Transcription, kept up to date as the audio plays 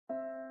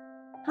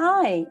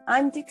Hi,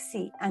 I'm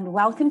Dixie and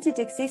welcome to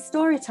Dixie's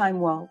Storytime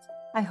World.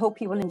 I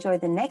hope you will enjoy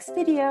the next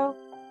video.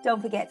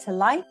 Don't forget to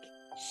like,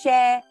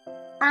 share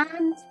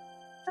and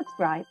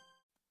subscribe.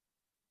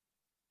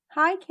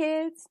 Hi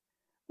kids,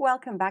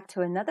 welcome back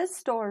to another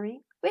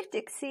story with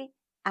Dixie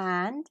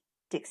and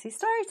Dixie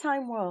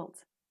Storytime World.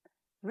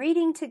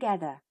 Reading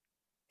together,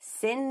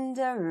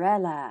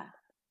 Cinderella.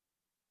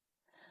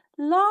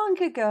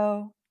 Long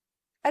ago,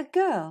 a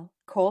girl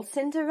called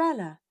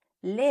Cinderella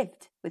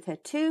lived with her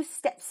two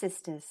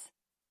stepsisters.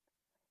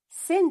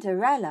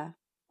 Cinderella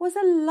was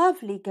a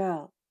lovely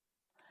girl.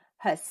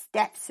 Her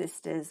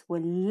stepsisters were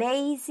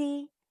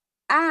lazy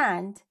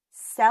and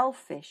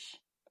selfish.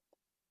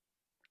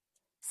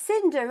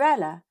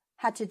 Cinderella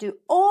had to do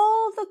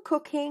all the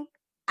cooking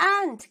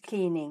and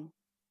cleaning.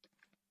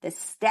 The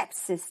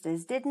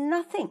stepsisters did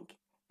nothing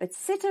but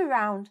sit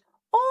around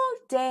all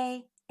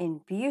day in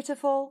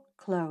beautiful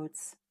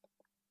clothes.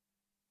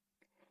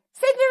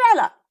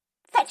 "Cinderella,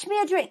 fetch me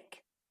a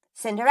drink.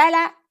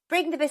 Cinderella,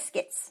 bring the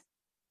biscuits,"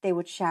 they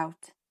would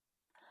shout.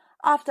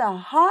 After a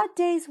hard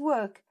day's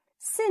work,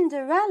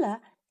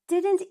 Cinderella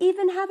didn't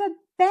even have a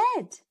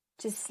bed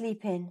to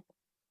sleep in.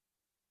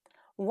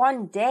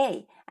 One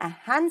day, a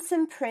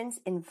handsome prince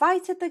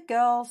invited the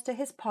girls to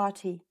his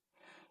party.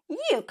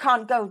 "You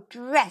can't go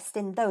dressed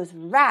in those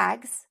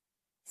rags,"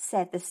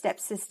 said the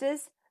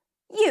stepsisters.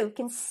 "You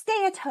can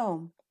stay at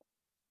home."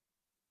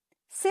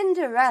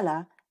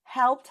 Cinderella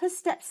helped her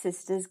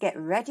stepsisters get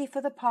ready for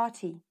the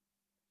party.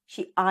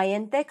 She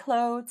ironed their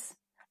clothes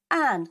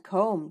and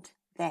combed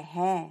their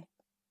hair.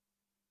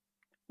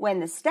 When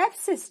the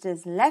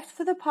stepsisters left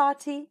for the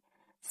party,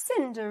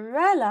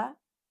 Cinderella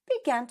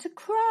began to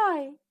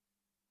cry.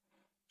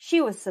 She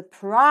was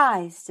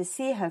surprised to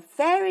see her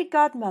fairy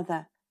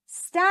godmother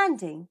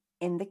standing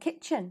in the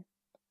kitchen.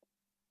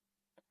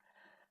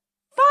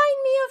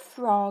 "Find me a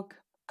frog,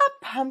 a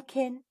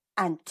pumpkin,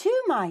 and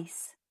 2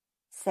 mice,"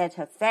 said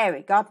her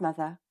fairy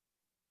godmother.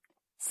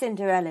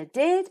 Cinderella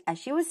did as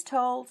she was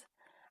told,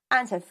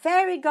 and her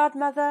fairy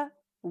godmother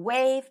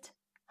waved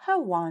her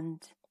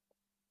wand.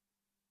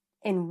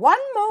 In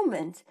one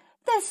moment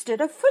there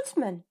stood a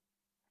footman,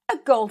 a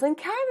golden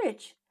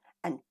carriage,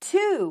 and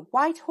 2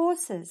 white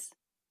horses.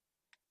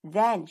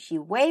 Then she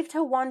waved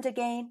her wand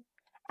again,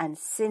 and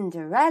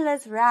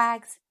Cinderella's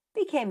rags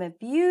became a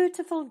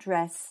beautiful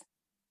dress.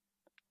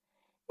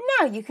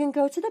 "Now you can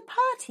go to the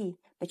party,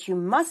 but you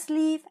must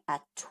leave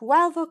at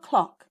 12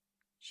 o'clock,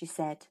 she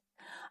said.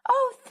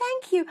 "Oh,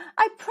 thank you,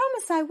 I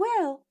promise I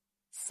will,"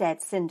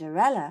 said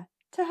Cinderella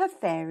to her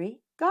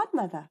fairy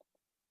godmother.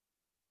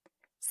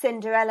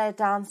 Cinderella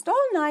danced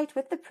all night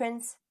with the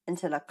prince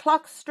until a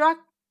clock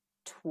struck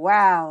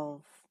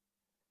 12.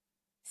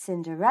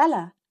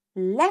 Cinderella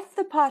left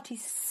the party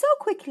so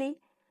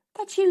quickly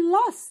that she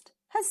lost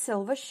her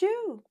silver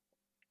shoe.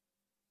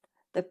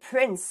 The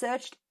prince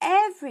searched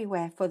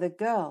everywhere for the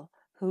girl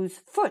whose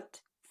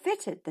foot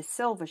fitted the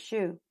silver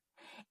shoe.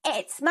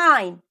 "It's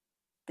mine,"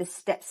 the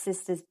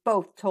stepsisters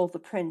both told the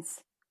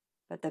prince,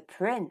 but the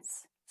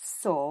prince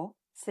saw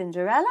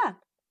Cinderella.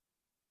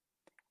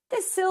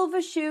 The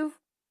silver shoe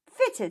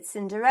fitted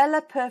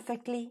Cinderella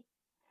perfectly.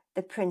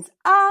 The prince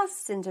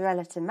asked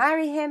Cinderella to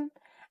marry him,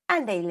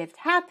 and they lived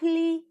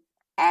happily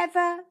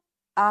ever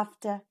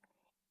after,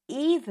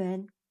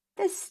 even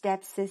the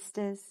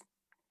stepsisters.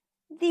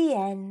 The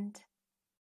end.